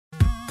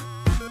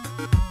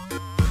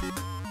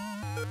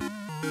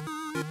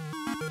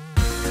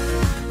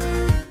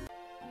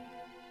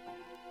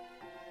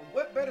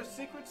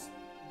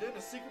then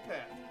a secret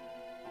path.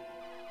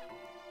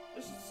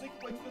 This is the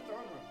secret way to the throne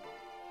room.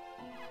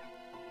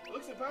 It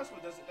looks impossible,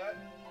 does it not?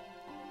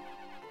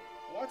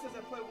 Watch as I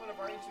play one of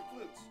our ancient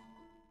flutes.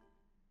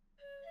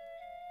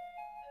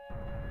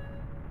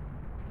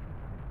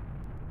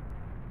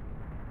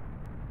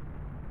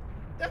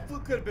 That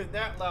flute could have been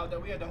that loud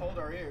that we had to hold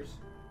our ears.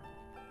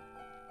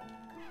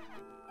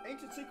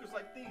 Ancient secrets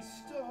like these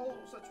still hold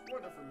such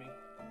wonder for me.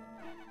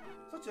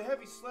 Such a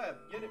heavy slab,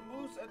 yet it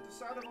moves at the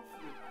sound of a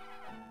flute.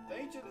 The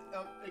ancient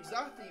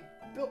Ayuthay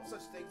built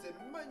such things in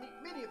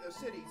many of their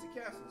cities and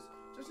castles,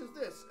 just as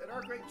this, at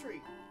our great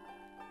tree.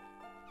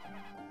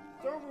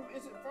 The throne room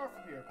isn't far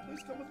from here.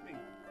 Please come with me.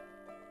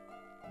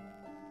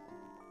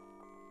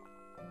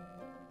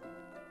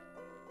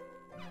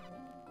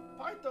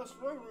 Pythos'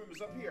 throne room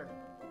is up here.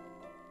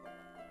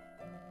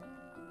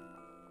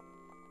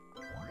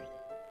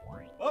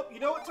 Oh, you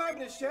know what time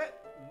it is,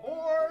 chat?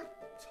 More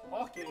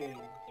talking.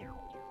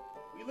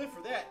 We live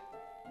for that.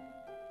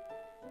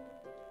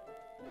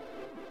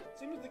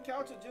 Seems the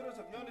council generals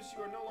have noticed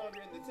you are no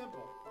longer in the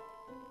temple.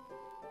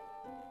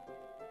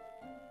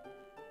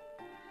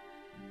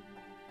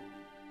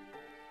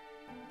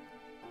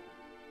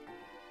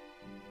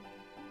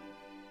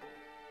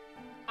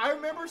 I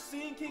remember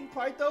seeing King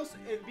Pythos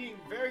and being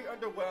very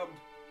underwhelmed.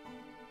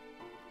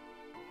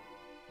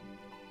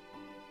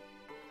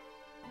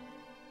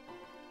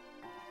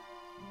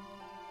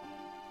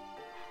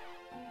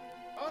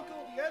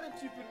 Uncle, the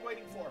items you've been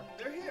waiting for.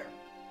 They're here.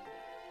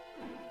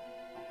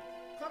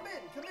 Come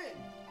in, come in.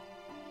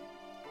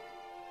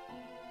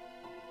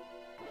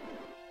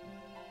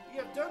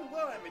 You have done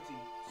well, Amity,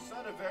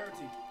 son of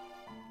Verity.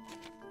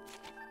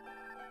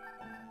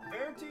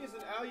 Verity is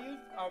an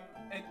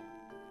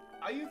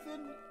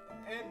Ayuthan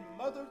and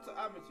mother to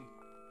Amity.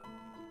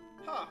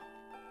 Huh.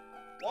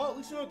 Well, at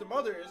least you know what the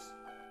mother is.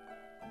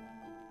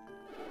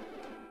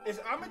 Is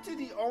Amity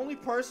the only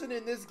person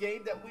in this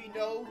game that we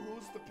know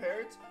who's the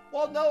parents?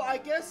 Well, no, I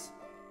guess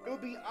it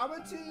would be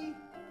Amity,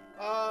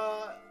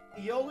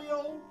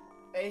 Iolio,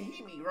 and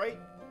Himi, right?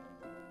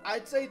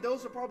 I'd say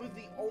those are probably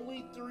the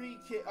only three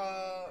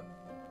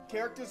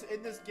characters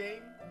in this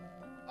game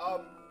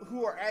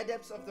who are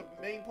adepts of the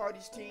main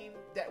party's team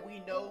that we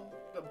know,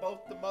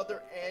 both the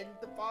mother and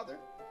the father.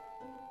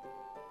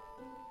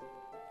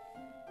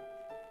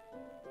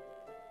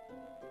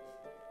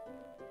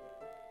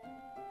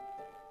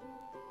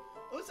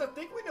 At least I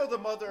think we know the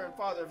mother and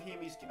father of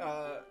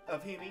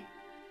Himi.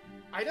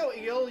 I know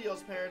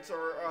Iolio's parents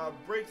are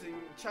Briggs and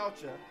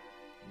Chaucha.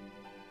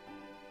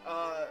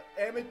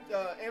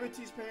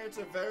 Amity's parents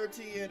are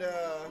Verity and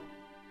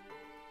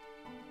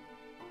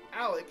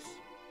Alex.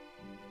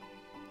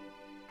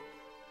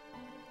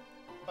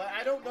 But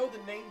I don't know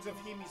the names of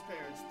Himi's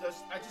parents.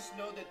 I just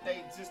know that they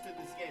exist in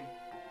this game,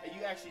 and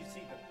you actually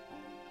see them.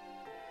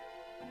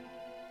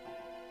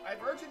 I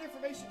have urgent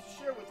information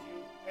to share with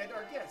you and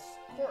our guests.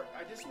 Court,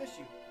 I dismiss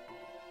you.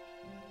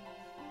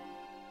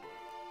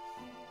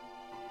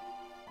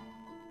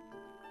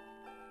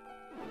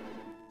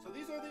 So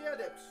these are the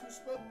adepts who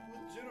spoke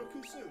with General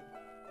Kusun.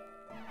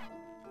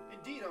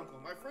 Indeed, Uncle.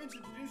 My friends,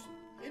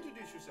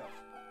 introduce yourselves.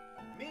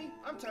 Me,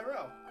 I'm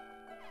Tyrell.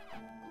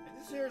 And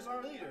this here is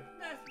our leader,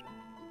 Matthew.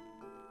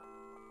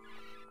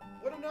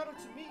 What an honor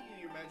to meet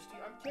you, Your Majesty.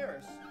 I'm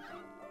Karis.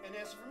 And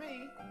as for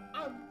me,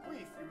 I'm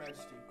Reef, Your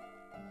Majesty.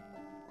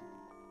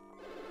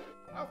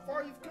 How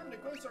far you've come to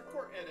grace our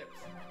court,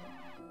 adepts.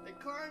 They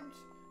climbed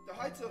the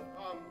heights of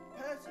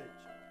Passage,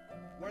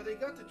 where they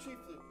got the tree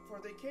flute, for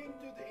they came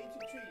through the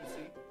ancient tree, you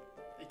see.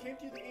 They came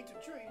through the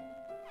ancient tree.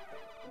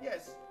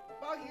 Yes,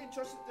 Boggy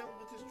entrusted them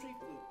with his tree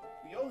flute.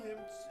 We owe him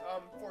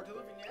for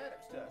delivering the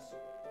adepts to us.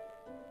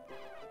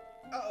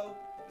 Uh-oh,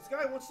 this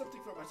guy wants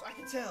something from us, I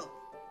can tell.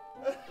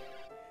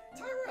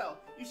 Tyrell,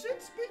 you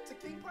shouldn't speak to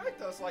King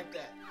Pythos like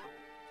that.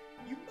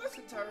 You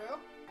mustn't, Tyrell.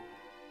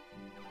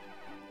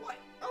 What?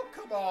 Oh,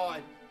 come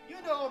on.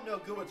 You know I'm no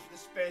good with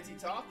this fancy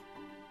talk.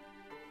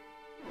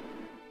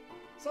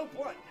 So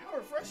blunt, how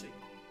refreshing.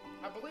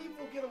 I believe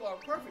we'll get along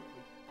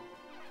perfectly.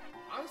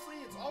 Honestly,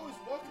 it's always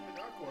welcome in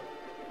our court.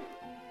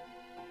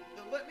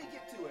 Then let me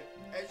get to it.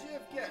 As you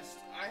have guessed,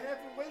 I have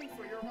been waiting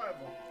for your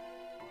arrival.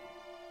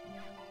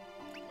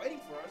 Waiting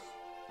for us?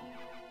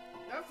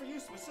 Not for you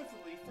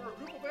specifically, for a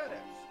group of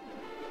adepts.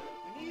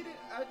 We needed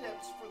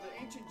adepts for the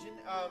ancient Jinne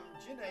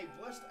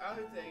blessed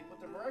Ayuthay with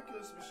a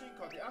miraculous machine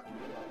called the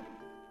Alchemy Well.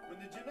 When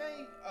the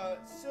Jinne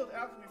sealed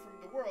alchemy from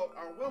the world,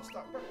 our well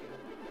stopped working.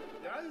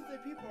 The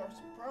Ayuthay people are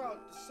so proud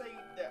to say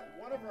that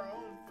one of our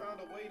own found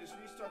a way to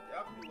restart the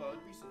Alchemy Well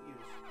in recent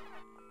years.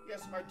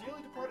 Yes, my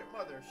dearly departed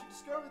mother, she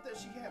discovered that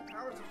she had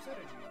powers of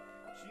synergy.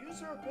 She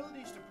used her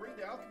abilities to bring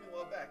the Alchemy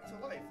Well back to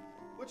life,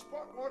 which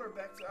brought water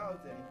back to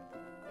Ayuthay.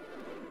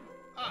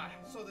 Ah,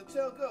 so the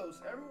tale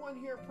goes, everyone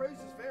here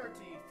praises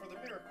Verity for the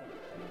miracle.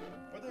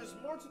 But there's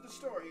more to the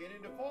story, and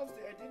it involves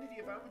the identity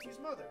of Amity's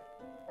mother.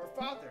 Or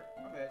father,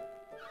 my bad.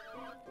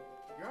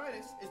 Your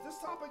Highness, is this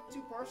topic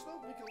too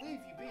personal? We can leave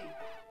you be.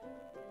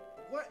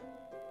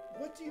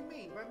 What do you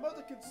mean? My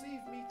mother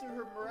conceived me through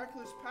her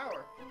miraculous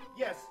power.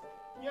 Yes,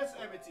 Yes,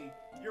 Amity.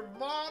 Your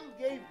mom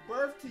gave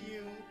birth to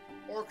you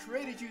or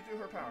created you through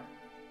her power.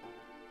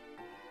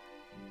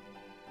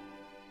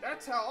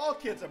 That's how all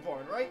kids are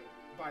born, right?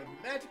 By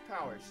magic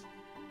powers.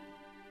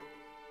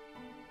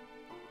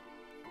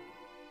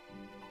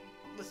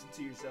 Listen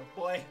to yourself,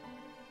 boy.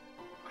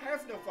 I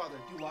have no father,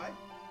 do I?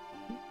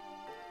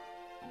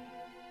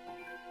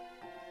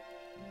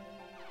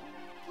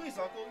 Please,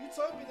 Uncle, you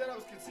told me that I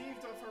was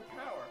conceived of her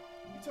power.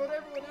 You told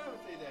everyone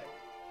Ayuthay that.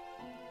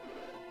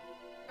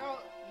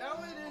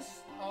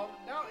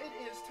 Now it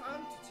is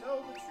time to tell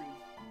the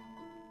truth.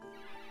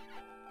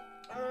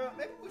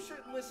 Maybe we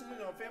shouldn't listen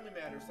in on family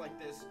matters like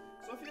this.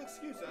 So if you'll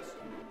excuse us,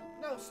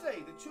 no, stay.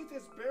 The truth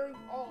has a bearing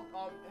on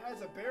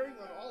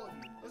all of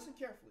you. Listen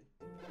carefully.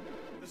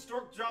 The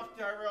stork dropped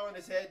Gyro on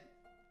his head.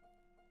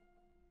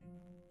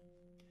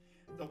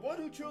 The one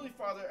who truly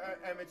fathered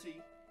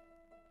Amity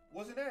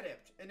was an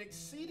adept, an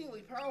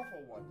exceedingly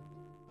powerful one.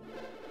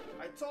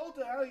 I told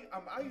the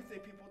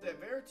Ayuthay people that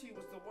Verity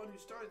was the one who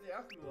started the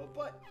Alchemy Well,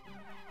 but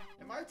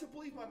am I to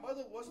believe my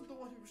mother wasn't the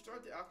one who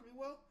started the Alchemy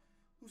Well?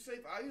 Who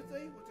saved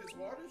Ayuthay with its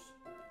waters?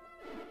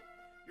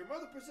 Your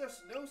mother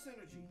possessed no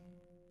synergy.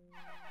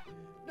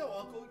 No,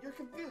 Uncle, you're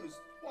confused.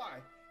 Why?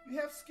 You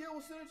have skill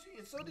with synergy,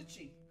 and so did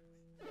she.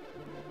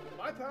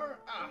 My power?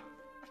 I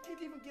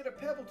can't even get a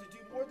pebble to do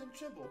more than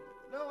tremble.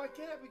 No, I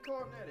cannot be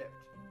called an adept.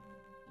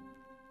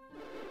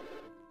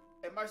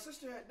 And my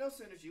sister had no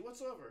synergy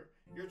whatsoever.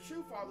 Your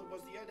true father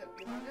was the adept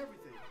behind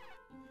everything.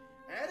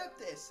 Adept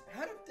this,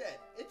 adept that.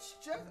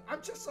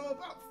 I'm just all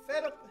about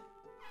fed up.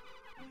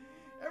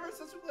 Ever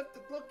since we left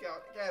the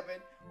lookout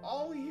cabin,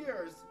 all we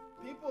hear is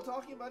people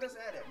talking about us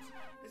adepts.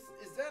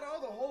 Is that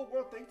all the whole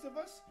world thinks of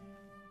us?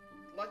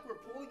 Like we're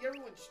pulling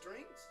everyone's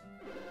strings?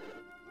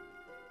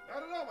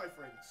 Not at all, my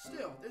friend.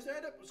 Still, this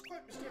adept was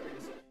quite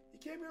mysterious. He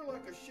came here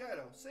like a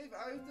shadow, saved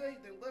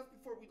Ayuthay, then left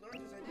before we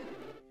learned his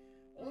identity.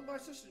 Only my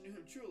sister knew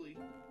him truly.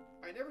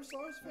 I never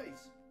saw his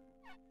face.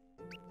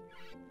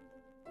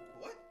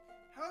 What?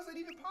 How is that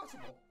even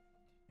possible?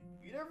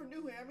 You never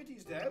knew who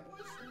Amity's dad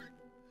was?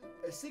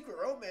 A secret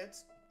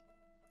romance?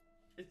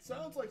 It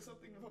sounds like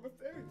something from a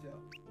fairy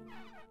tale.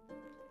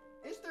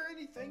 Is there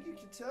anything you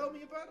can tell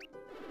me about him?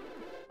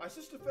 My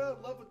sister fell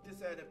in love with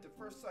this adept at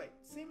first sight,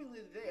 seemingly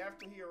the day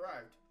after he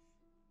arrived.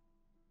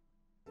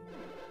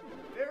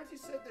 Verity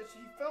said that she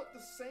felt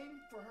the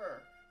same for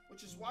her,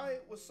 which is why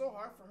it was so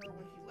hard for her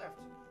when he left.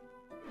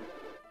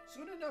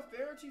 Soon enough,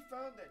 Verity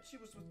found that she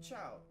was with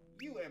child,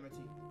 you,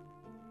 Amity.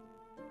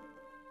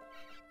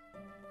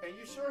 And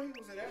you're sure he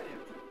was an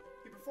adept?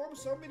 He performed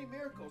so many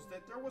miracles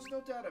that there was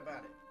no doubt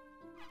about it.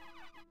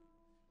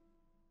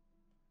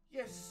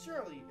 Yes,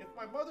 surely, if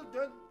my mother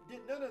did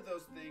none of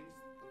those things,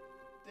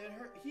 then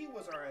he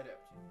was our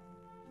adept.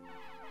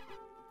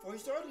 For he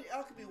started the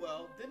Alchemy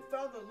Well, then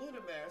found the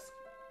Luna Mask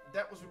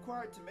that was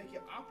required to make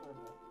it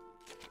operable.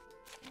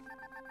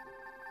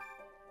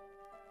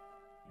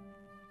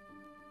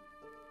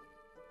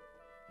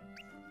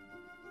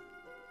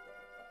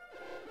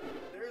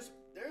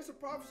 There's a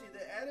prophecy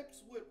that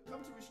adepts would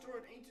come to restore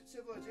an ancient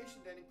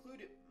civilization that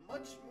included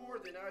much more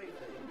than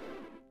Ayuthay.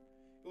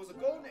 It was a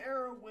golden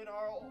era when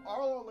all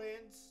our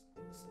lands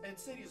and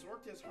cities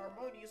worked as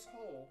harmonious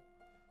whole,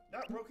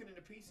 not broken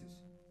into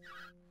pieces.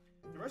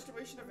 The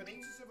restoration of an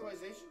ancient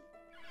civilization?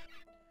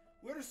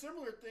 We had a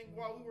similar thing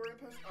while we were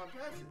on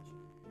passage.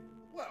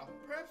 Well,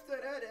 perhaps that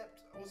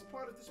adept was a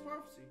part of this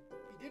prophecy.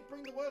 He did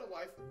bring the well to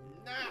life.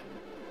 Nah.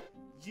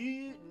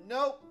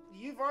 Nope.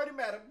 You've already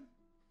met him.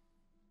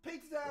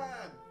 Pizza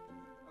time!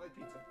 I like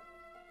pizza.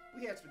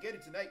 We had spaghetti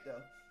tonight,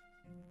 though.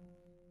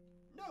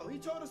 No, he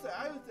told us that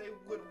Ayuthay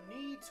would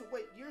need to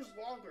wait years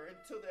longer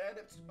until the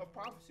adepts of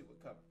prophecy would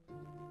come.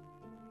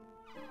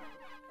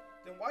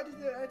 Then why did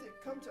the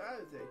adept come to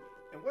Ayuthay?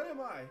 And what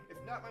am I, if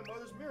not my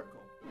mother's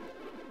miracle?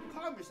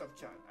 Calm yourself,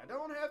 child. I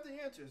don't have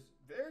the answers.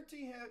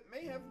 Verity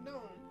may have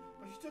known,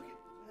 but she took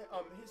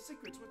his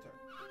secrets with her.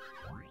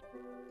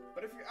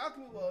 But if your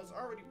alchemy well is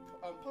already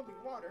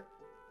pumping water,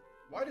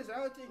 why does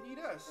Ayuthay need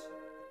us?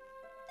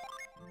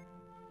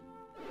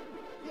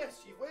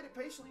 Yes, you've waited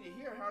patiently to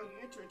hear how you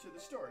enter into the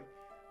story.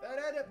 That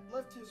adept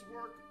left his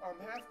work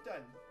half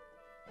done.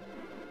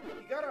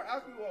 He got our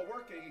alchemy well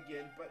working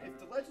again, but if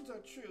the legends are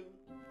true,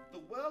 the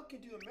well can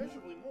do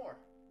immeasurably more.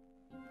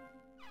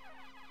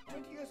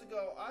 20 years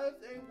ago,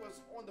 Ayuthay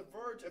was on the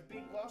verge of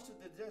being lost in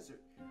the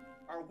desert.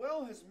 Our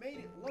well has made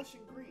it lush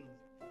and green.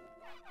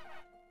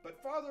 But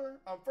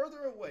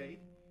further away,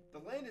 the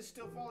land is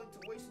still falling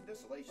to waste and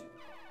desolation.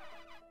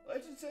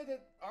 Legend said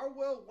that our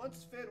well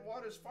once fed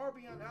waters far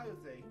beyond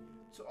Ayuthay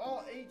to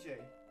all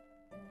AJ,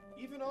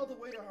 even all the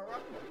way to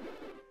Harappa.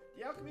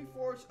 The alchemy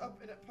forge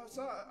up in a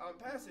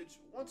passage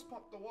once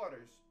pumped the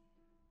waters.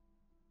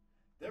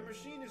 Their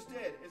machine is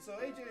dead, and so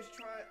AJ is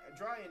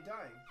dry and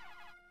dying.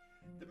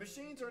 The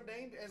machines are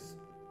named as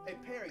a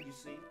pair, you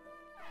see.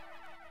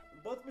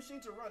 Both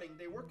machines are running.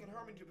 They work in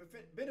harmony to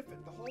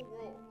benefit the whole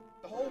world,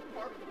 the whole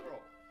part of the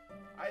world.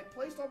 I had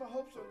placed all my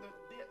hopes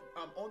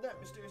on that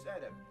mysterious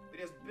adept. It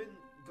has been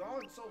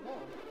gone so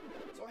long,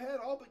 so I had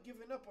all but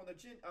given up on the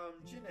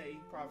Jin'ei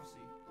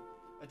prophecy,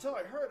 until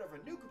I heard of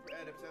a new group of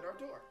adepts at our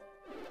door.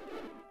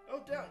 No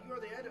doubt you are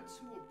the adepts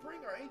who will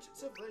bring our ancient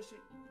civilization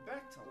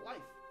back to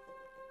life.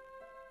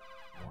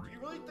 Do you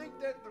really think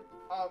that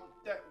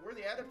that we're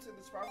the adepts in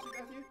this prophecy,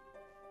 Matthew?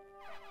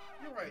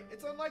 You're right.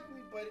 It's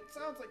unlikely, but it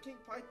sounds like King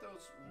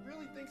Pythos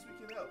really thinks we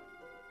can help.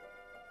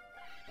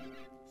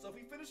 So if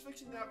we finish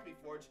fixing the Alchemy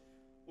Forge,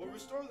 we'll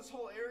restore this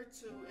whole area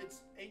to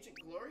its ancient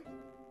glory?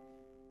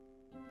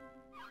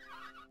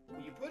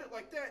 When you put it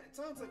like that, it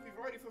sounds like we've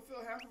already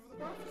fulfilled half of the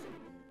prophecy.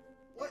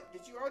 What?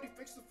 Did you already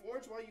fix the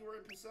forge while you were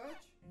in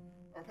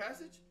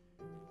passage?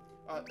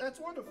 That's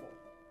wonderful.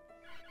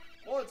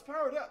 Well, it's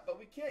powered up, but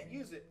we can't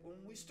use it. When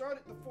we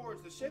started the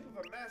forge, the shape of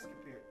a mask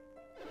appeared.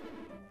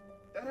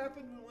 That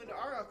happened when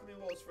our Alchemy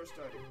Well was first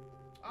started.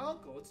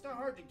 Uncle, it's not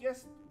hard to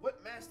guess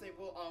what mask they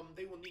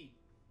will need.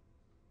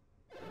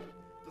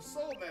 The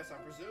soul mask,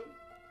 I presume.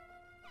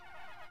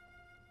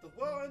 The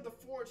well and the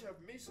forge have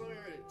many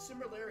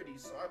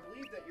similarities, so I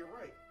believe that you're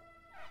right.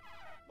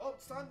 Well,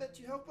 it's time that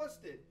you help us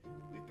then.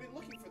 We've been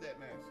looking for that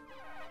mask.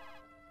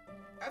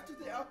 After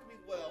the Alchemy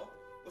Well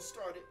was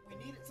started, we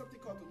needed something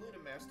called the Luna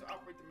mask to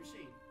operate the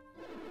machine.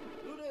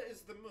 Luna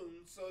is the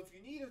moon, so if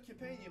you need a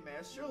companion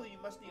mask, surely you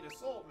must need a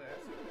soul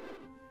mask.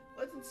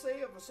 Legends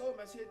say of a soul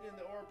mask hidden in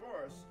the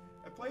Ouroboros,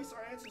 a place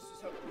our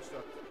ancestors helped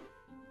construct.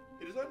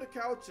 It is under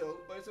Caucho,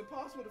 but it's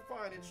impossible to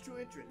find its true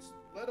entrance,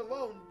 let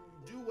alone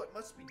do what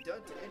must be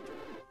done to enter.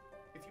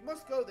 If you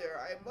must go there,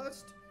 I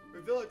must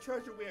reveal a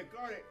treasure we have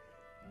guarded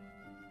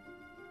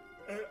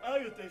at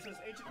Ayuthay since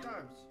ancient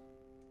times.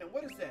 And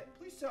what is that?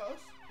 Please tell us.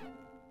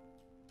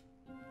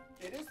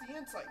 It is the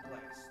insight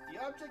glass, the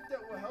object that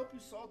will help you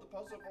solve the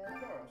puzzle of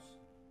Ouroboros.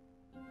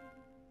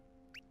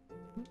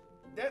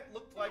 That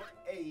looked like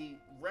a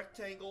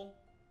rectangle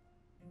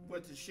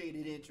with a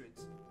shaded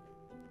entrance,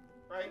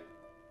 right?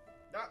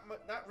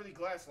 Not really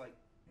glass-like.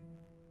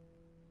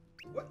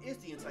 What is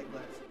the insight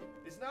glass?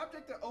 It's an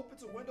object that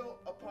opens a window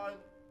upon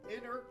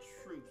inner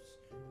truths.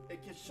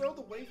 It can show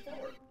the way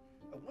forward.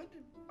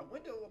 A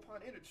window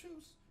upon inner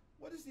truths?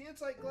 What does the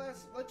insight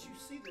glass let you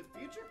see the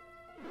future?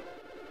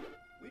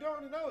 We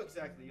don't know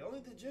exactly. Only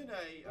the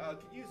Jin'ei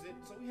can use it,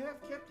 so we have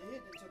kept it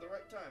hidden until the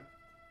right time.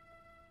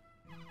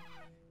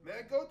 May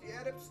I go with the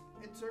adepts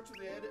in search of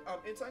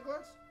the insight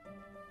glass?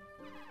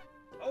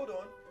 Hold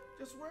on.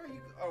 Just where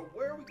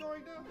are we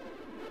going now?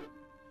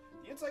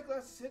 The insight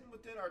glass is hidden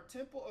within our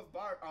temple of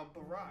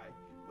Barai,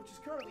 which is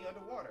currently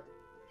underwater.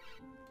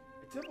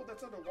 A temple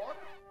that's underwater?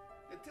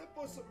 The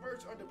temple is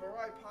submerged under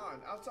Barai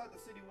Pond, outside the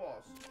city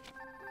walls.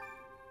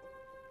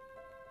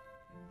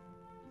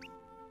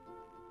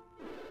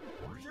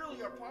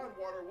 Surely our pond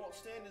water won't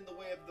stand in the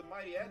way of the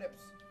mighty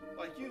adepts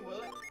like you,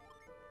 will it?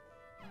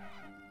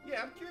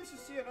 Yeah, I'm curious to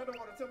see an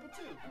underwater temple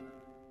too.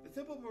 The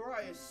temple of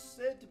Barai is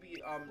said to be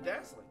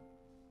dazzling.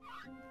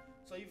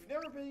 So you've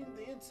never been to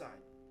the inside.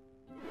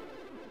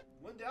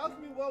 When the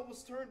Alchemy Well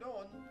was turned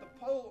on,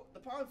 the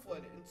pond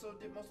flooded, and so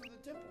did most of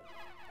the temple.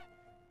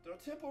 The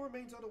temple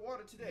remains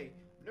underwater today.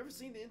 I've never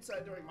seen the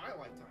inside during my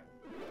lifetime.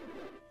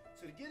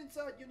 So to get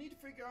inside, you need to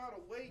figure out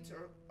a way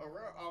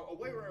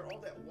around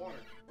all that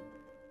water.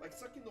 Like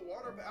sucking the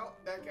water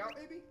back out,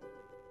 maybe?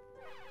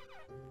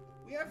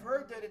 We have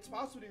heard that it's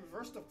possible to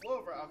reverse the flow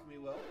of our Alchemy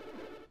Well.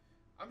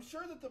 I'm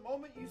sure that the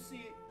moment you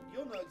see it,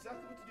 you'll know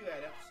exactly what to do,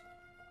 adepts.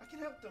 I can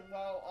help them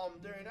while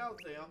they're in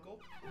Ayuthay, Uncle.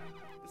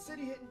 The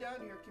city hidden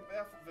down here can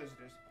baffle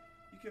visitors.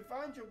 You can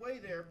find your way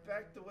there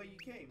back the way you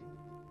came.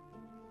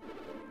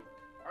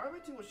 Our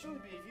ability will surely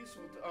be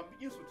useful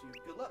to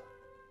you. Good luck.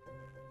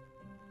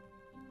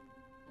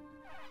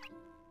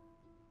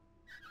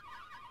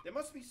 There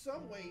must be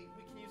some way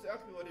we can use the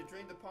Alchemy Well to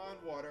drain the pond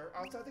water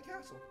outside the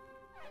castle.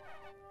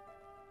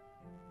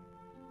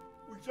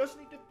 We just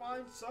need to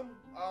find some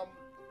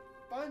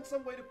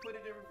way to put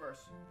it in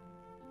reverse.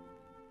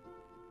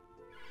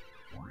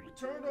 We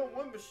turned on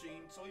one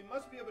machine, so we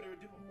must be able to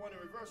do one in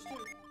reverse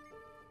too.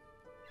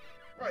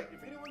 Right,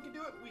 if anyone can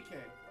do it, we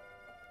can.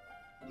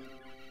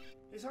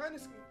 His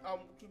Highness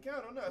can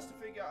count on us to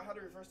figure out how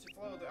to reverse the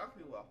flow of the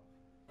Alchemy Well.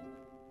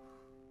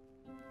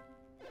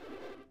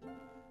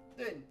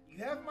 Then, you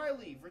have my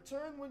leave.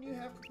 Return when you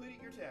have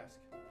completed your task.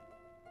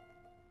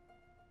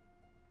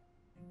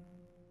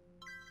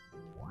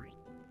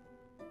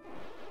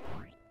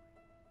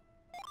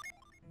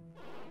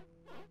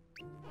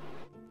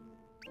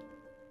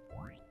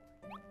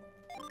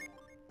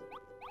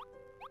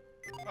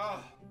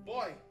 Ah,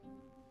 boy.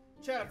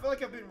 Chad, I feel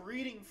like I've been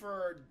reading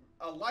for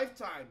a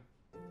lifetime.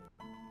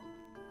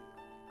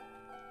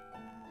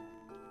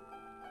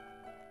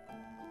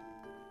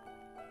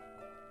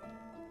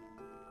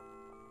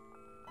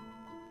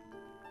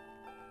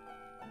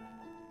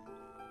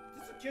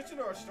 Is this a kitchen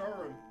or a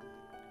storeroom?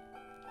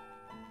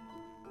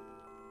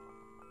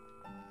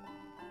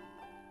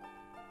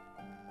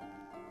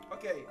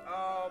 Okay,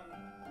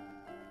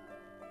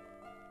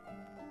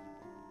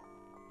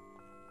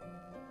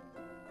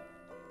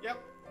 yep,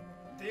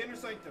 the inner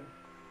sanctum.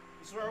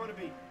 This is where I want to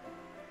be.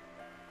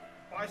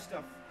 Buy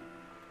stuff.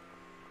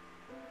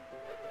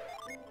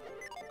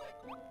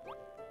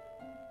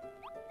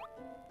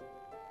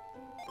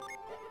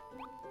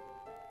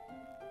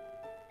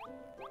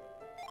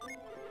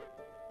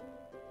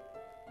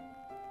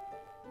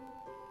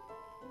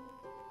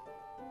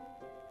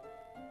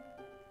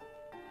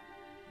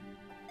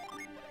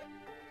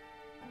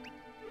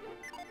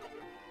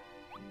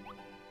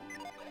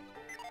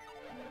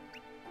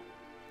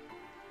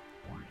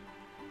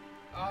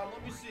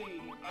 Let me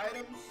see.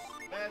 Items,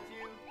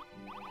 Matthew.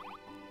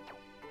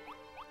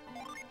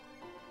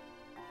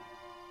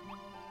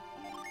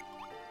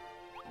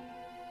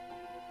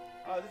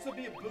 This will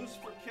be a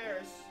boost for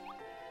Karis.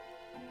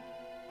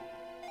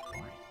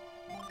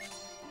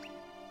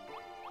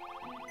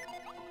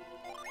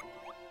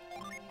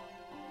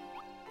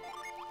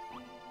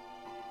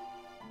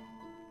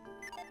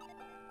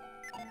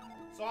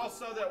 So I'll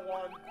sell that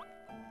one.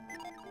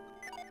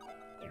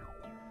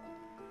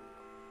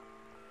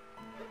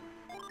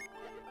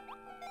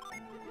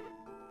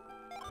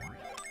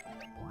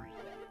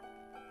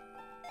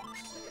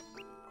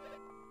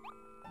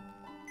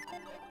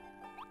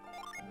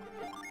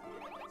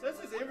 Since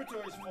his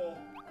inventory's full,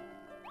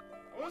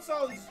 what's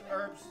all these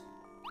herbs?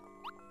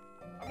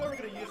 I'm never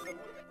gonna use them.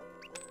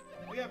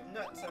 We have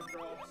nuts after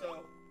all,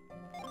 so.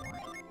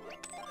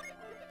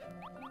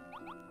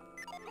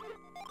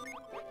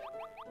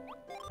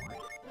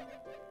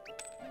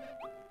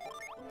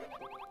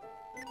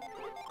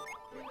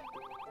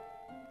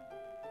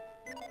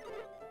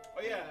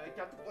 Oh yeah, I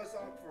got the bless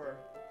on for.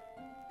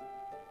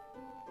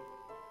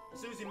 As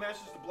soon as he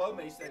masters the blow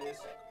mace, that is.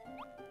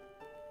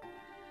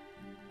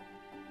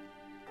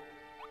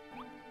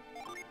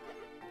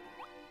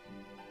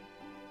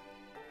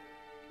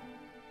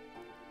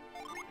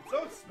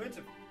 So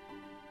expensive.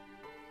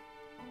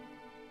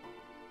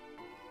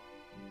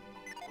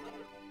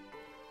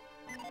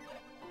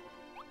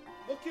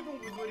 We'll keep him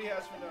with what he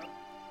has for now.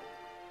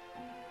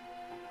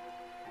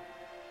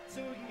 See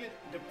if we can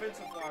get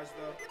defensive flies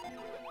though.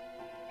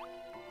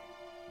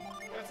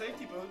 Got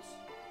safety boots.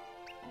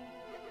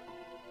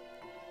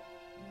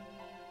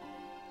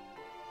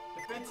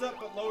 Defense up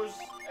but lowers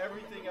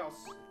everything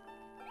else.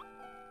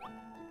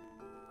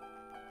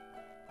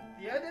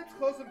 The Adept's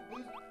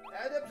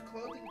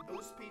clothing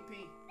boosts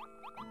PP.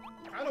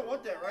 I kinda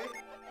want that, right?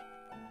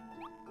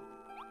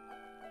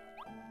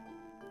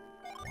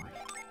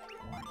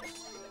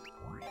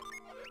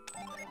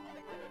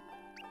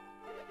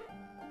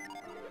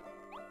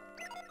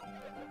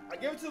 I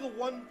give it to the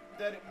one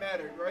that it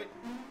mattered, right?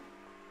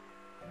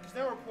 Because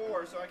now we're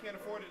poor, so I can't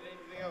afford it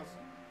anything else.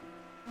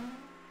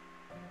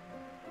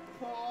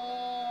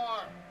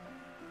 Poor!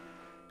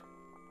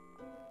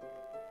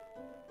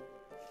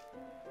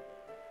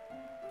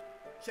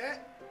 Chat,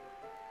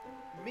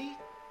 meet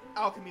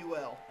Alchemy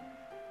Well.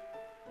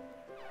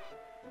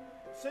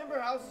 Chamber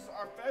houses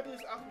our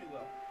fabulous Alchemy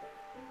Well.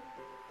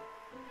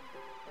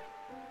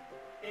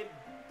 It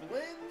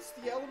blends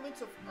the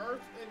elements of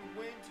earth and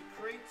wind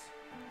to create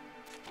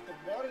the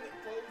water that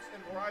flows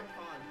in Marai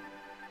Pond.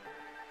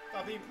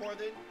 Not being poor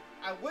then?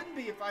 I wouldn't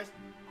be if I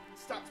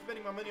stopped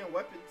spending my money on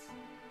weapons.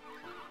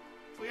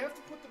 So we have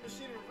to put the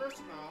machine in reverse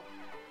now.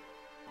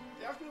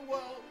 The Alchemy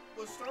Well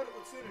was started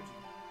with synergy.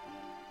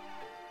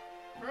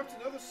 Perhaps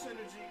another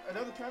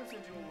kind of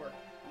synergy will work.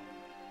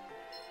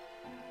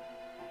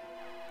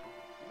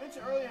 You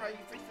mentioned earlier how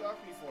you fixed the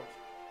Alchemy Forge.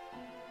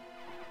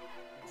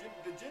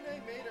 The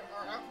Jinne made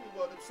our Alchemy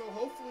Well, so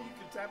hopefully you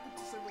can tap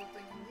into similar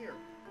thinking here.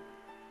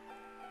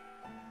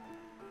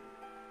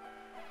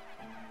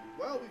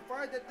 Well, we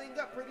fired that thing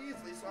up pretty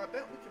easily, so I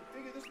bet we can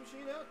figure this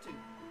machine out too.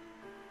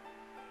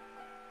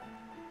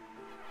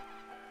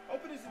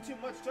 Hope it isn't too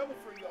much trouble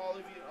for you all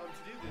of you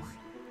to do this.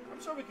 I'm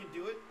sure we can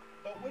do it,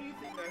 but what do you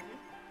think, Matthew?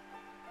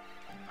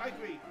 I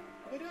agree.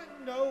 We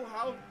didn't know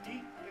how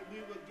deep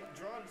we would get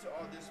drawn to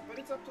all this, but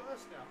it's up to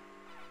us now.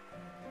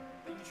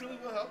 And you truly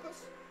will help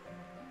us?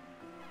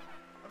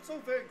 I'm so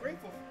very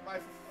grateful for my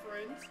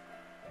friends.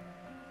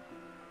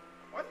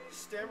 Why did you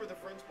stammer the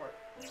friends part?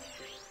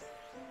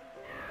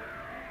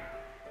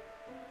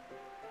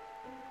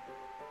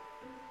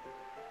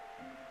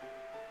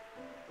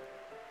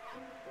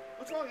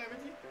 What's wrong,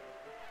 Ayuthay?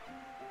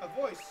 A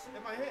voice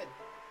in my head.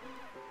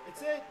 It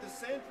said the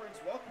Sand Prince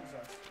welcomes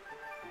us.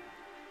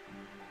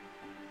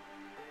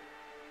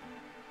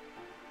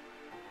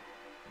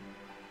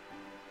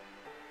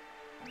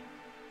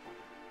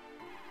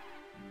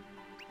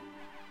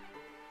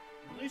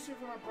 Release you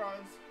from our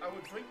bronze, I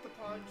will drink the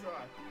pond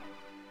dry.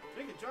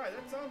 Drink it dry?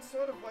 That sounds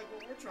sort of like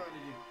what we're trying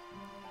to do.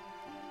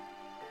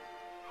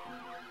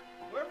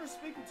 Whoever's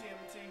speaking to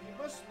Ayuthay, he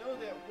must know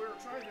that we're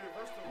trying to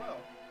reverse the well.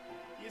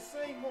 He is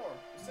saying more.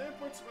 The Sand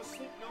Prince must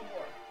sleep no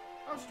more.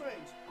 How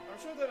strange. I'm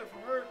sure that I've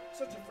heard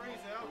such a phrase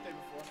in Ayuthay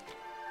before.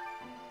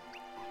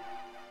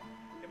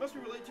 It must be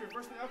related to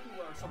reversing the Alchemy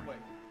Well in some way.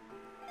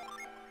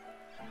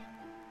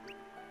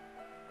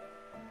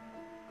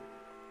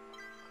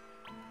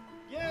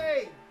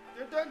 Yay!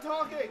 They're done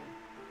talking!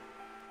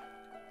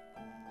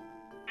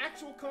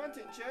 Actual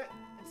content, chat,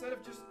 instead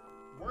of just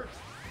words.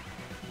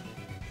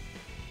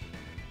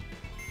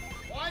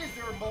 Why is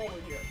there a mole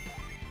in here?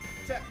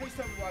 Chat, please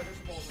tell me why there's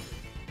a mole in here.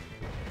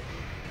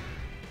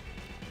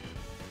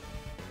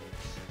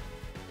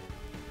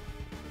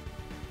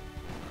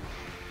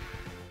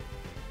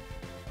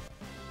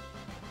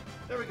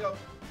 There we go.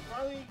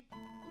 Finally,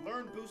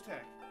 learn boost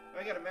hack.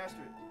 I gotta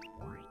master it.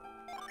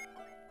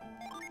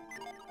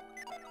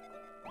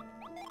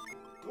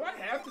 Do I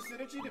have the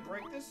synergy to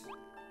break this?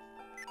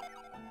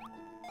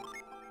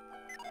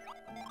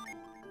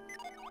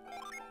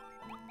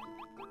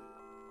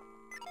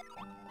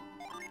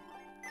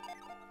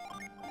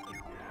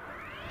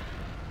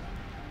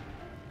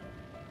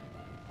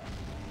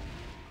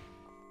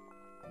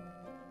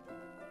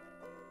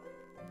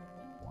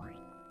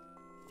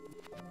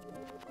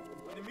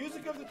 the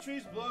music of the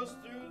trees blows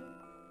through,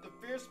 the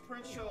fierce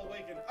prince shall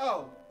awaken.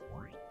 Oh!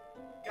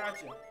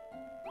 Gotcha.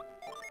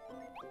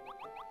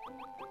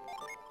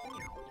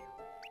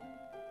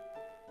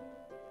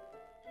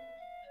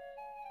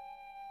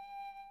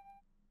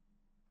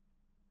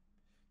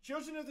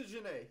 Children of the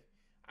Janae,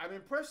 I'm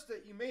impressed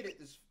that you made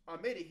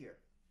it here.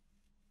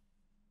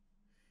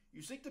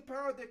 You seek the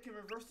power that can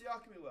reverse the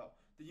Alchemy Well.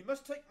 Then you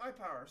must take my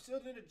power,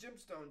 sealed in a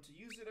gemstone, to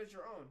use it as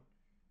your own.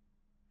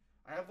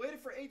 I have waited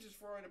for ages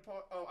for an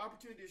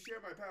opportunity to share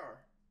my power.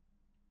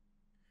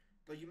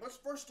 But you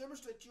must first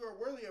demonstrate you are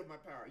worthy of my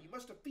power. You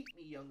must defeat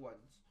me, young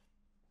ones.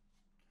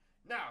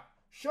 Now,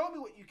 show me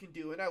what you can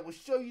do, and I will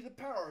show you the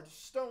power of the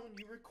stone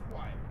you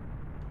require.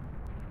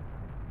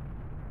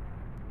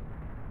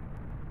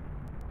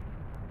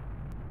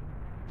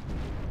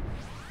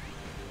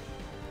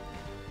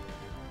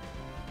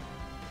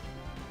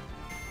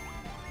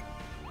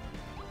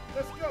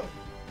 Let's go!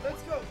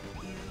 Let's go!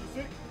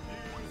 Music,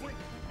 music,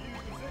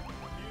 music,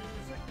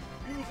 music,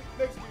 music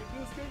makes me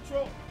lose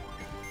control.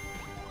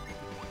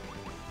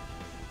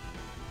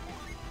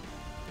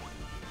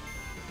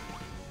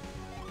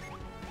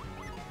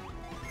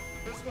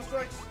 Physical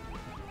strikes.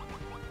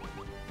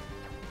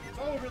 That's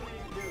all we really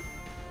need to do.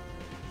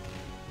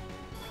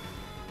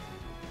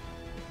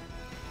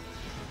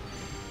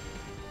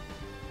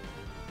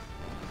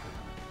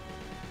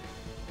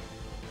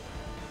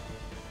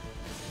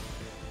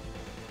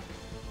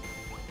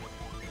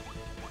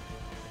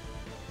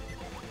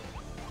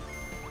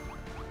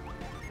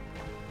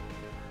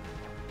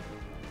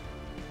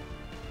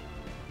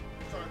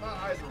 Sorry, my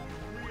eyes are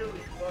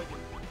really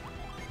bugging.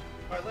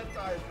 My left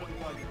eye is really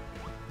bugging.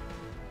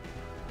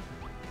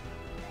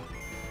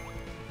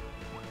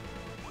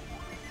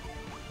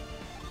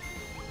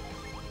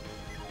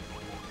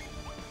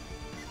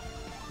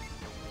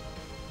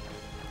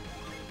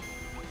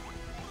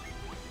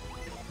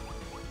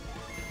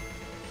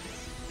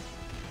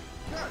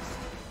 Yes!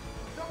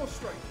 Double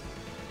strike!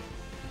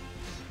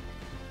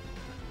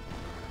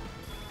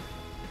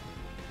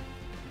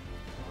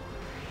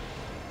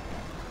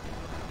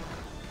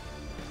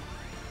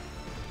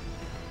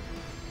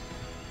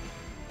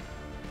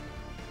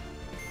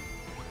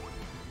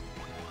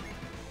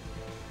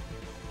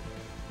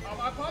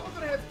 I'm probably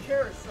gonna have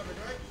Karis summon,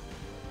 right?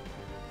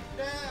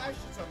 Nah, I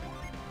should summon.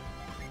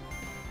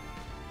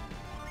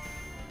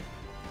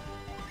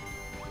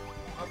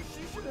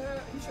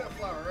 He should have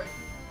Flower, right?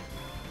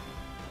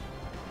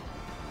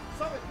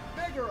 Summon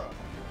Megara!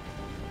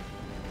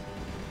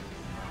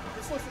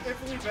 This looks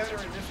infinitely better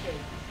in this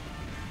game.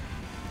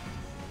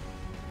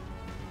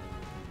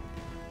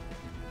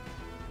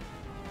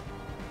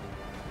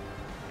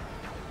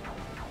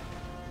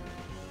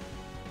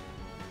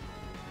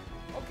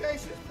 Okay,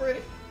 she's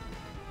pretty.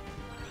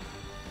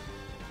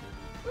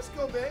 Let's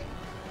go, babe.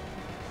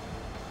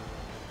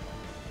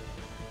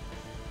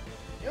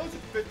 You only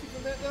took 50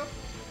 from that, though?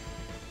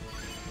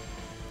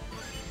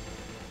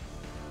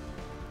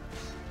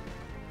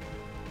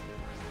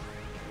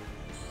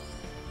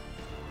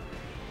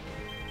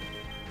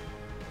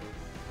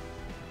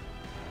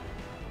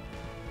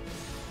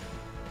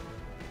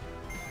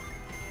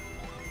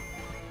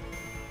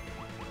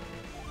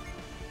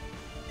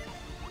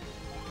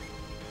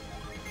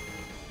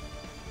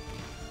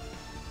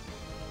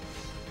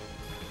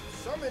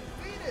 Summon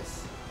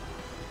Venus!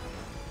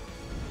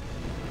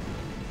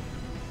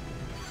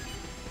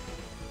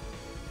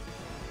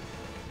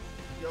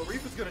 Yo,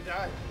 Reaper's gonna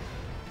die.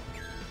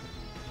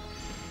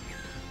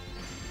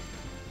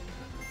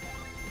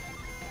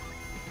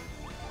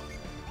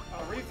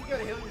 Reef, you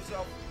gotta heal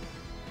yourself.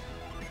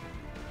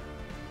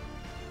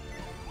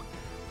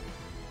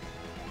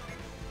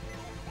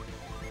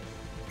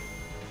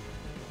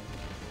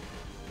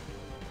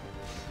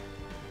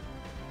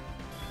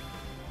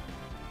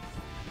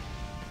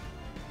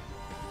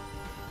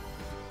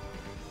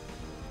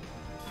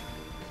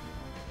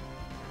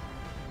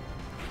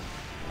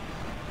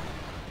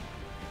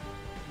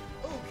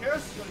 Karis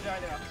is gonna die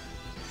now.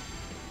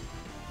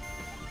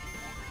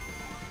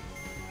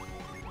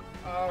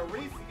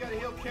 Reef, you gotta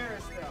heal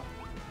Karis now.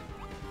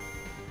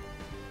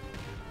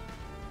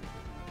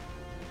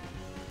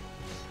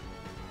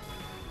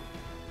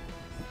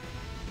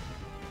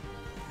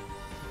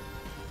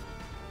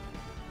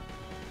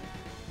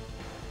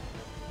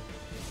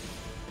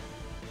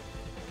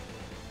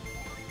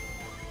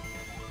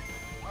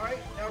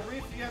 Alright, now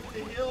Reef, you have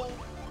to heal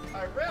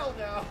Tyrell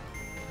now.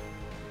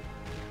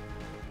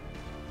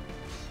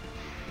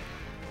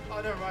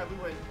 Oh, never mind, we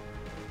win.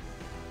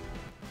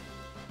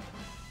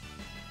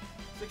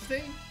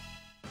 16?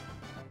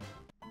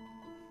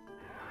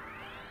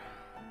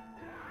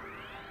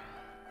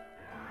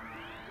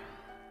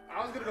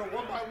 I was gonna go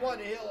one by one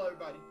to heal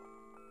everybody.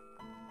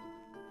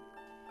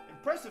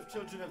 Impressive,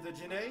 children of the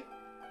Janae.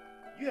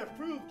 You have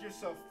proved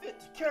yourself fit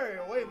to carry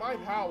away my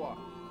power.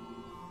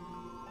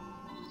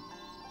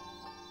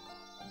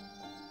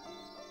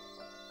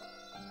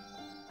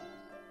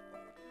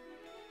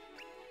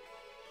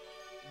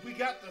 We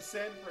got the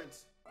Sand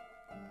Prince.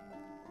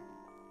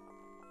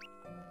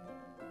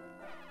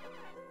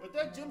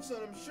 With that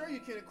gemstone, I'm sure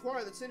you can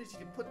acquire this energy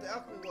to put the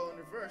alchemy well in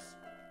reverse.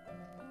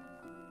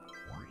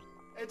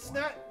 It's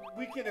not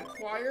we can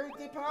acquire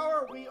the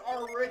power, we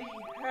already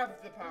have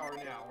the power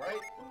now, right?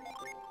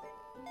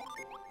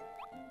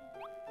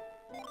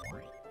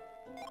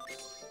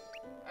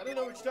 I don't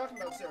know what you're talking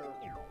about, Sarah.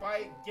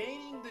 By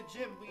gaining the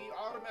gem, we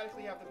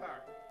automatically have the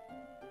power.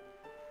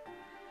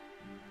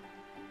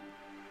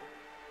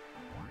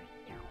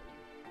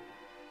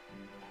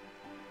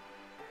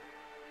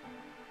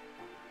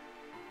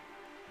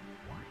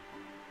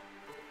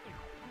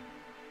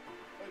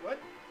 Wait, what?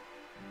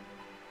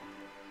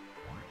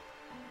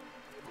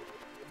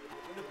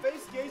 When the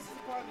face gazes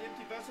upon the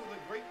empty vessel, the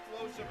great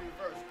flow shall be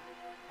reversed.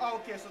 Oh,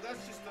 okay, so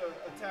that's just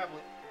a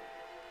tablet.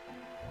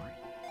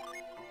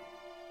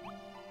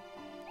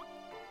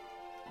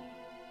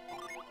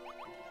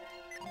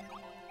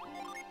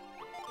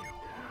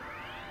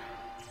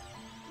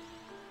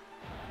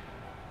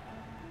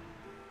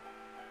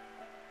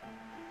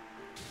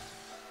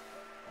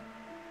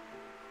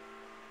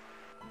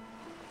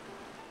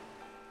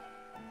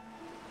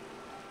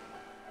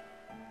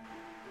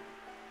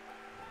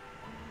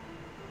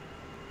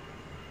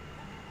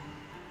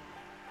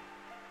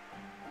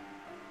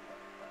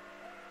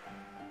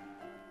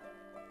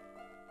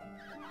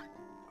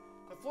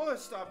 The flow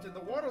has stopped and the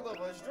water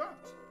level has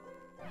dropped.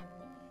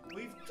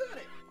 We've done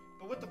it!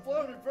 But with the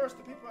flow in reverse,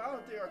 the people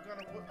out there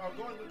are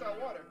going without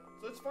water.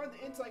 So let's find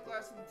the insight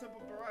glass in the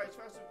Temple Barai as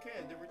fast as we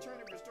can, then return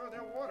and restore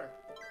their water.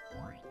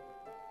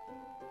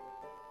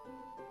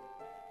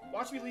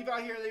 Watch me leave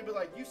out here and they'll be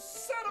like, you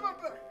son of a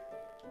bitch!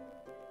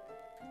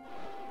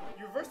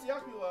 You reversed the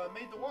alchemy and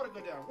made the water go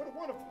down. What a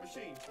wonderful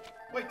machine.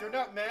 Wait, they're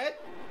not mad?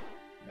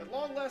 At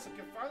long last, I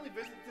can finally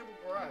visit the Temple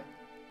Barai.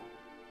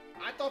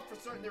 I thought for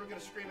certain they were going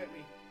to scream at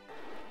me.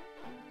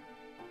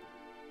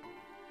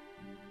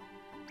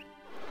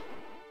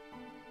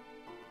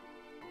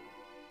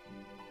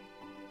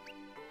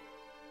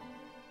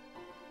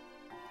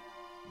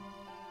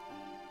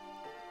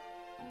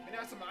 And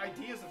have some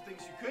ideas of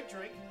things you could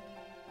drink.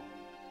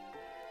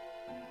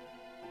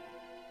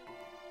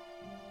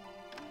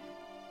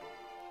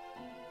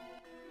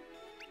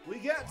 We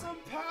got some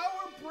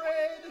power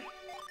bread!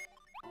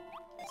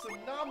 And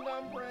some nom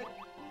nom bread.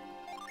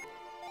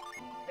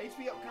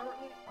 HP up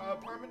currently,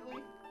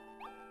 permanently.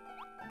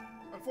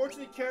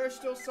 Unfortunately, Kara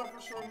still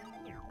suffers from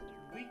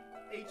weak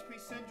HP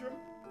syndrome.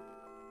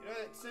 You know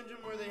that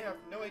syndrome where they have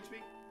no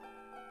HP?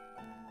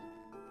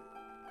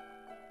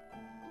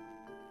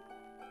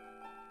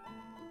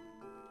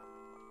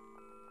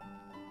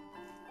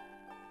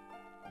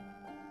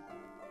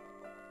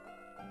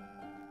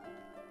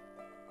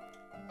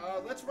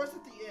 Let's rest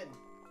at the inn.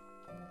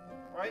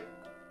 Right?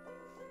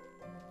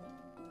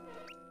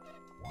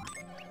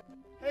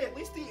 Hey, at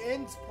least the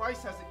inn's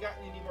price hasn't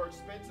gotten any more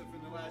expensive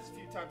in the last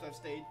few times I've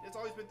stayed. It's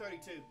always been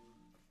 32.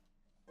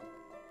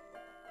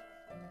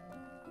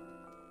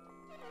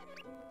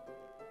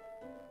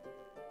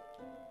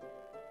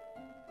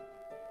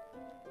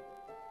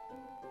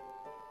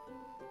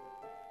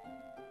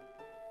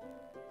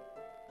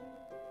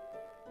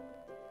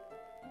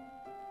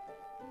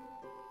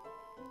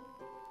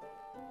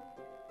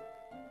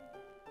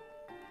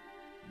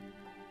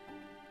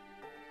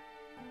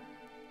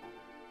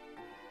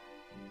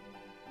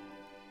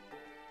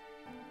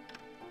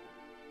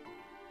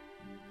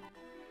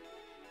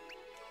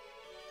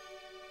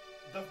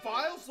 The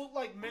vials look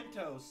like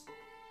Mentos.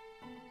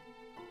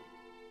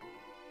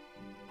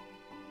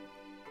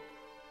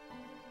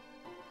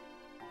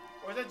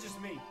 Or is that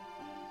just me?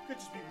 Could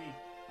just be me.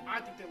 I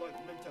think they like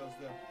Mentos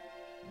though.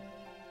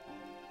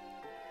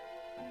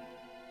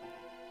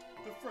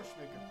 The Fresh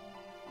Maker.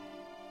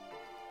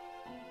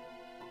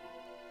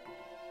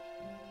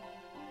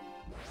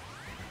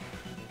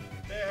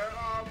 There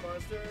are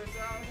monsters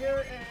out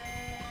here and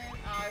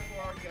I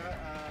forgot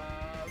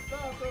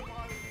about the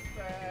monster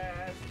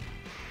fast.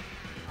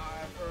 I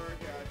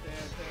forgot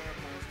that there are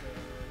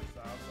monsters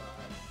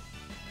outside.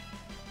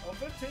 Oh,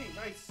 15,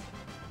 nice.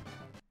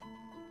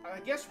 I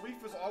guess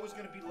Reef is always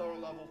going to be lower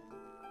level.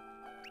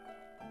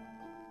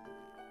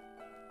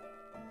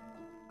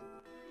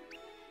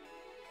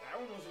 That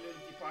one was an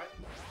empty pot.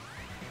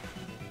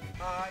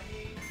 I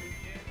need to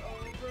get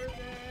over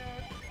there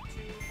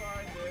to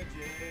find the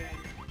gem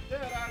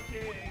that I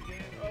can't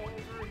get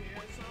over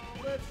here. So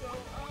let's go.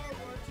 I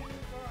want to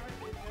find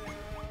it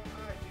now.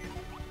 I do.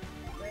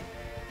 Let me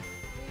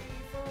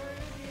find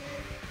it.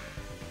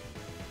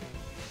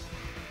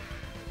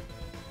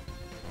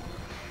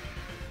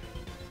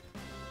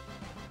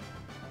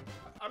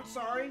 I'm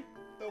sorry.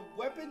 The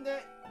weapon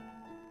that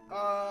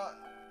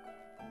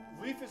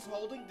Reef is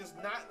holding does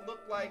not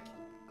look like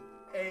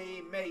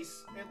a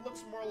mace. It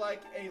looks more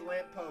like a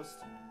lamppost.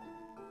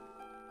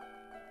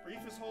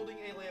 Reef is holding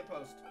a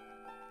lamppost.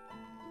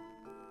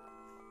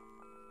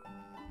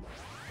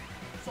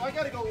 So I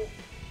gotta go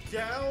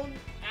down,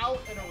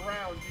 out, and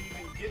around to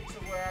even get to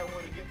where I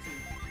want to get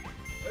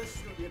to. This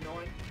is gonna be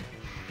annoying.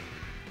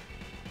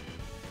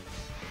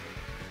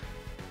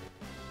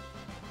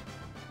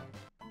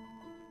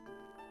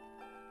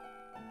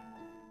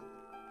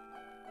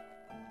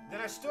 Then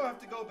I still have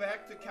to go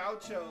back to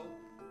Caucho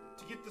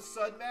to get the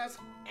Sun Mask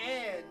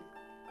and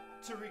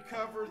to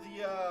recover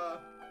the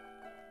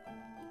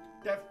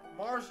that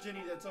Mars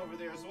Jenny that's over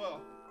there as well.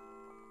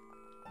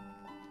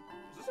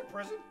 Is this a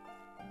prison?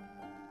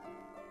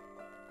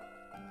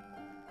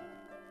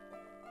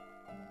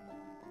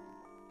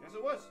 Guess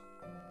it was.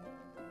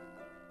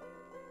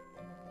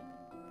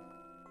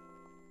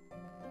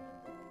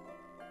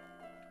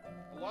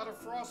 A lot of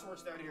frost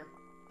works down here.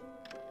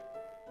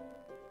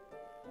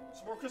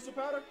 Some more crystal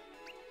powder?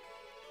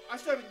 I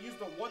still haven't used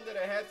the one that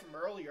I had from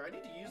earlier. I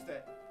need to use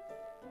that.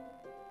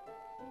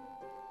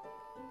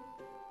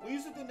 We'll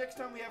use it the next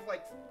time we have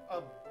like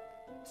a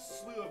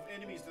slew of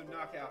enemies to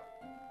knock out.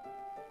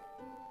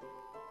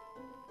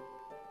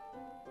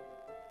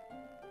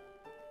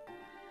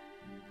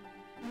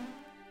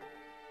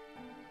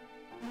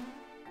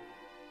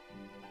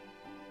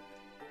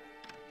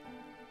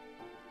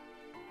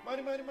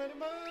 Money, money, money,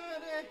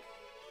 money!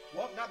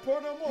 Well, not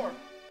poor no more.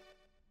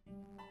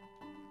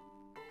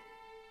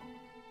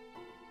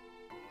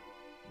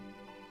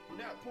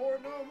 Not poor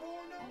no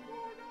more, no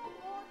more, no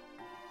more.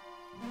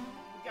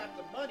 We got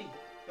the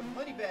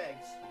money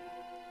bags.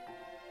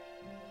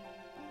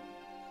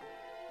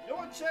 You know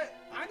what, chat?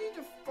 I need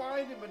to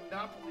find a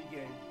Monopoly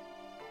game.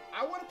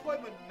 I want to play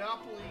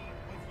Monopoly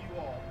with you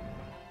all.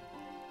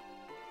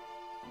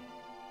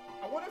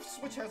 I wonder if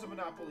Switch has a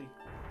Monopoly.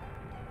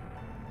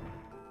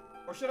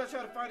 Or should I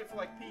try to find it for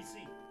like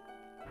PC?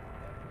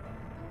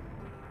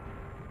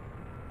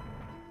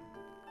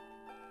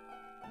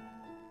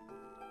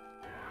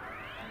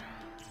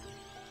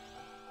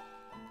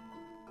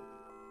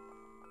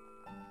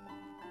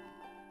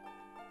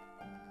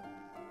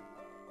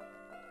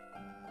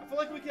 I feel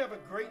like we could have a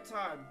great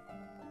time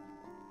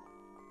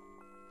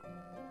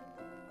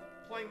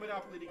playing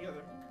Monopoly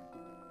together.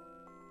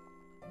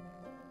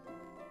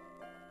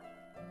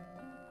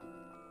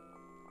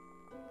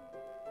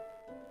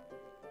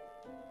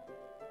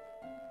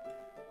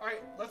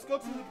 Alright, let's go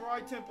to the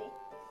Bride Temple.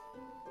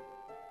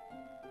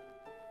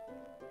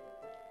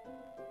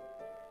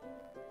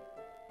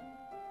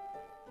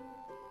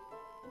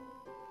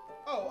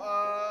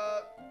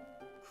 Oh,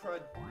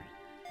 crud.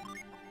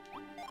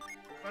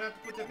 I'm gonna have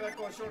to put that back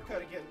on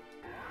shortcut again.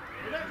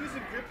 We're not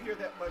using grip here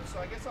that much, so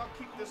I guess I'll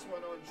keep this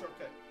one on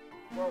shortcut.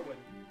 Whirlwind.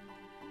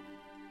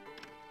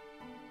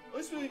 At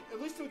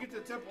least till we get to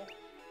the temple.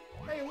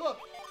 Hey, look!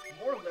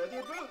 More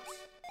leather boots!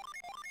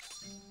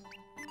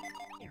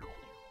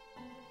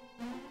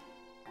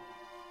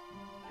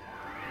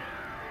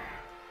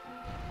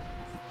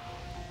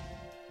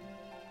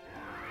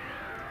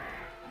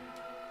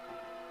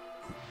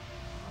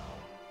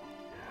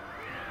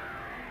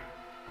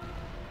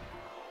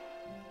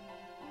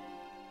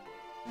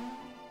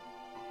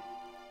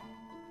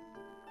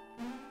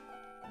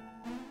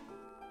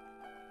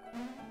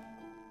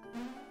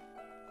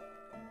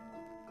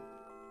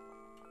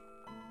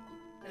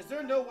 Is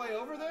there no way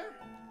over there?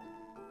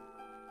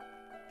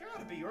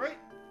 Gotta be, right?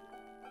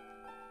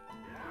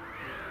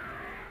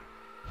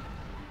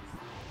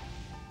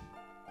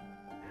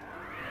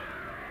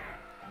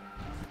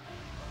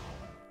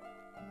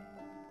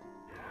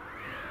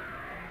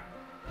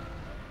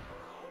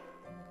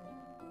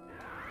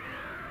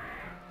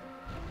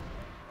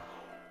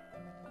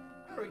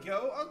 There we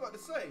go. I was about to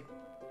say.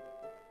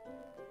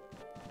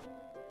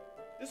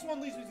 This one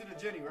leads me to the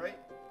Jenny, right?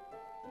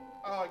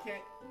 Oh, I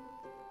can't.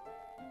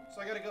 So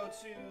I gotta go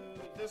to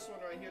this one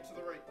right here to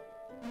the right.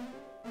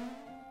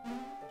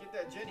 Get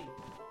that Jenny.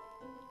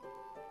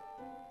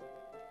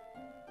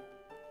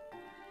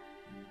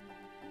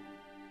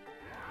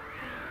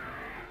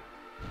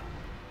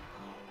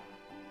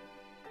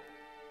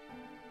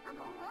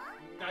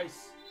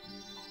 Nice.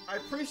 I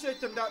appreciate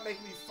them not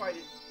making me fight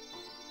it.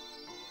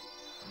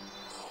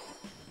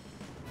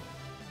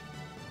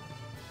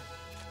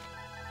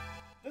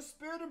 This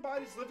spirit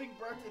embodies living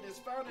breath and is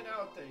found in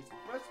Ayuthay.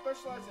 Breath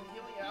specializes in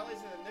healing allies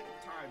in the nick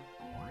of time.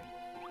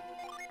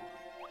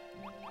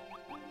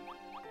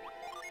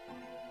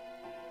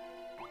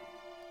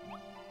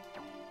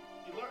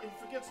 He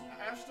forgets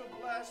Astral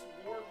Blast,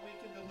 Ward,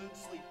 Weaken, Delude,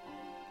 Sleep.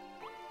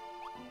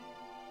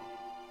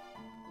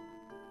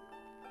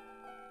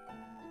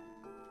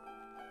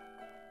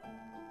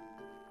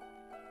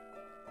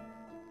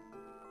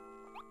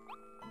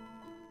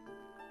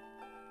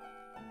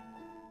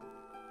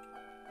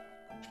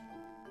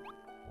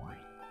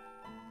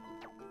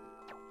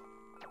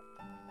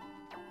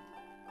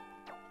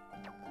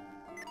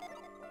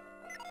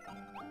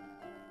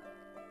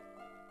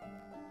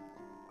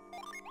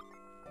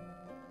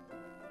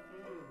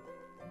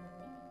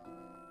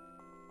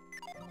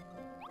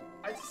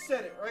 I just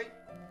said it, right?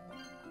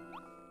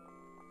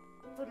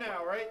 For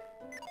now, right?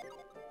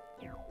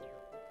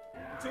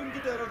 Until we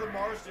get that other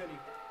Mars Jenny.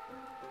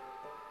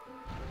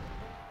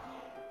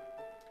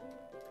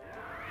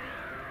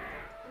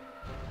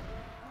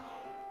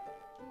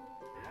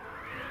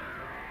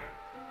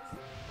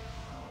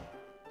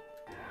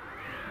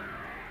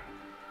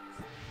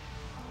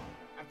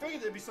 I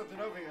figured there'd be something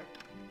over here.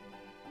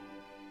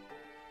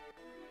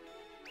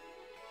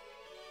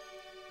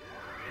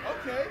 Oh!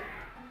 Okay.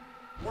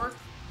 Worth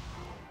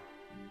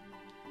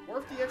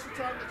the extra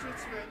time that you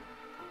spend.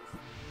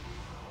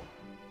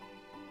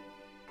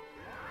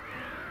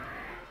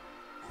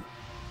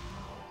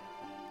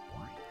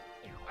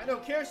 I know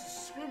Karis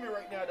is screaming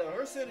right now though.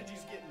 Her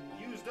synergy's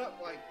getting used up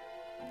like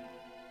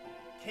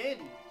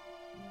candy.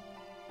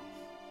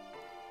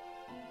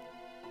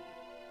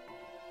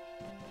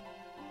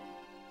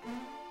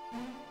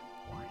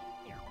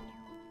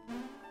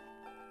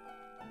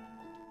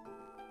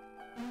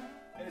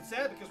 And it's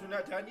sad because we're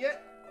not done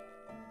yet.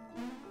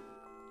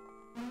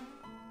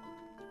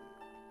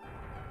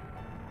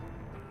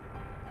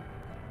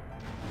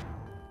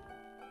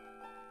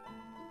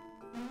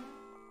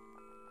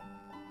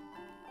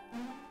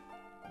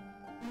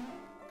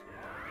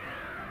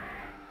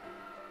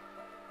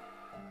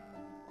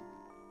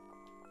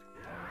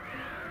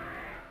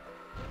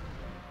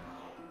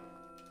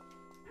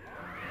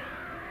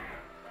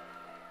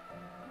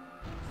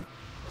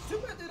 Too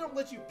bad they don't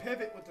let you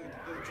pivot with the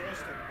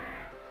joystick.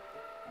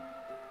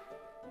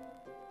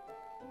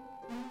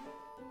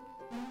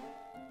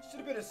 Should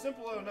have been a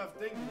simple enough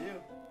thing to do.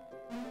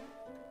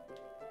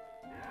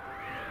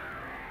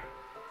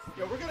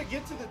 Yo, we're gonna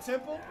get to the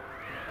temple,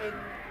 and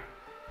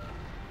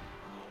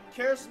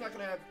Karis is not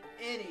gonna have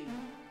any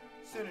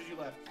synergy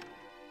left.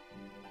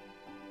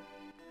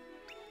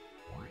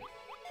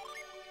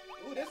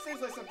 Ooh, that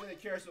seems like something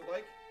that Karis would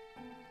like.